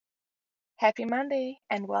Happy Monday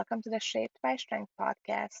and welcome to the Shaped by Strength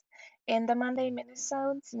podcast. In the Monday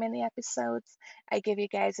mini episodes, I give you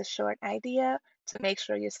guys a short idea to make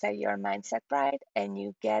sure you set your mindset right and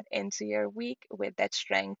you get into your week with that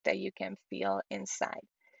strength that you can feel inside.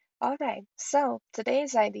 All right, so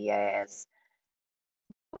today's idea is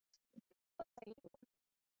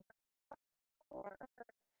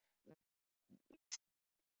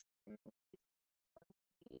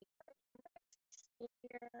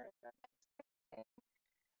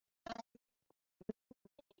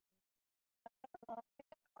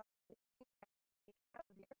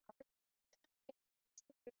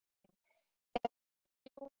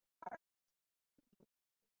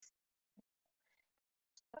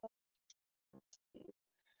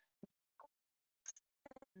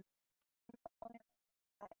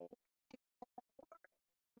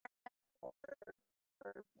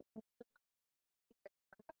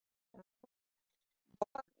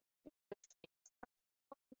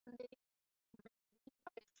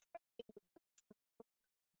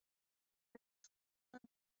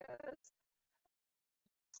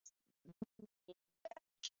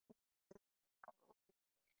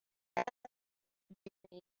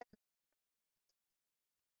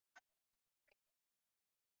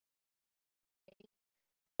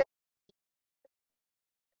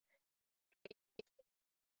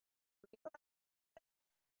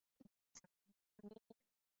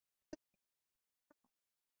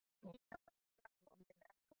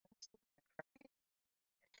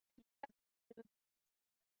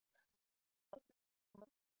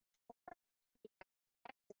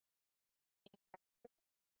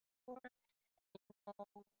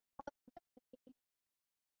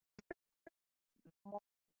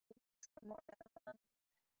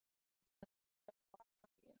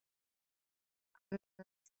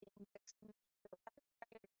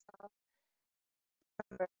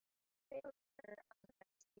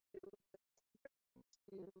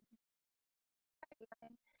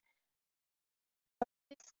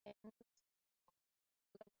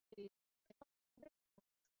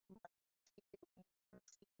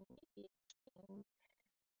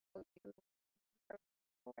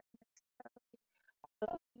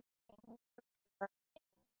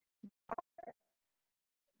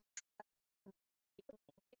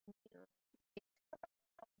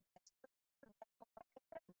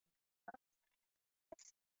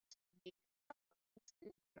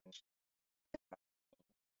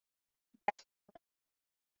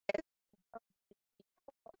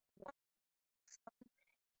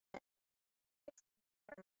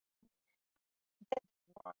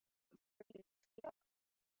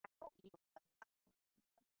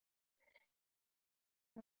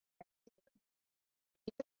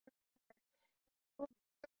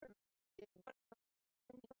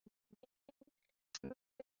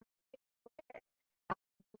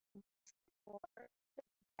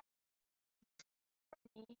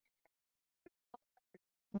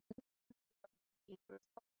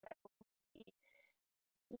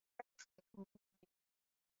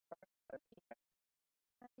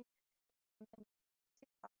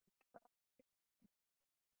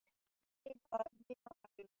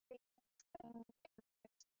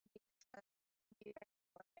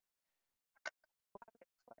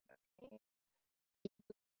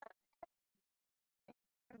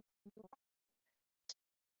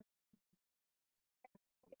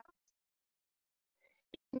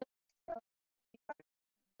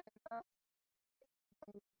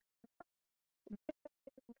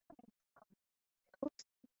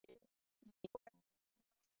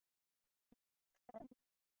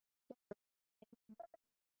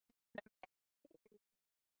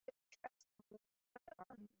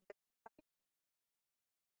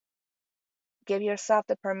give yourself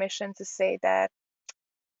the permission to say that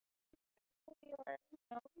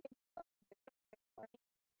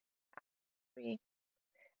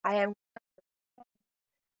I am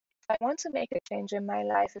I want to make a change in my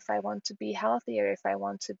life, if I want to be healthier, if I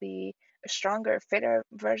want to be a stronger, fitter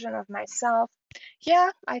version of myself,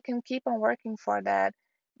 yeah, I can keep on working for that.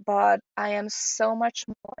 But I am so much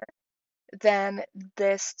more than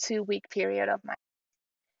this 2 week period of my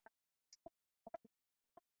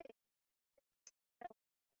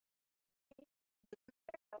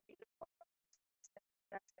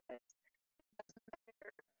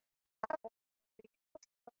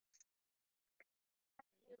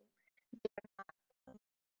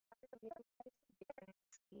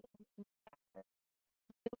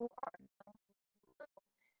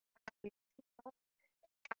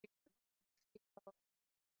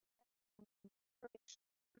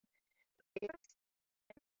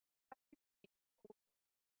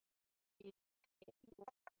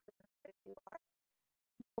you are.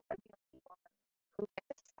 You are the only one who can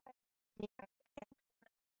decide. You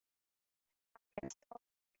can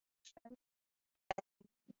self-action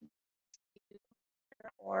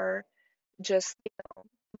or just,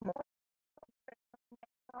 more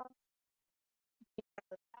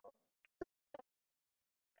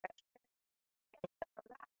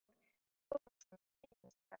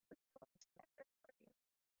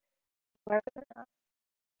yourself,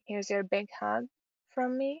 here's your big hug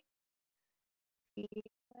from me.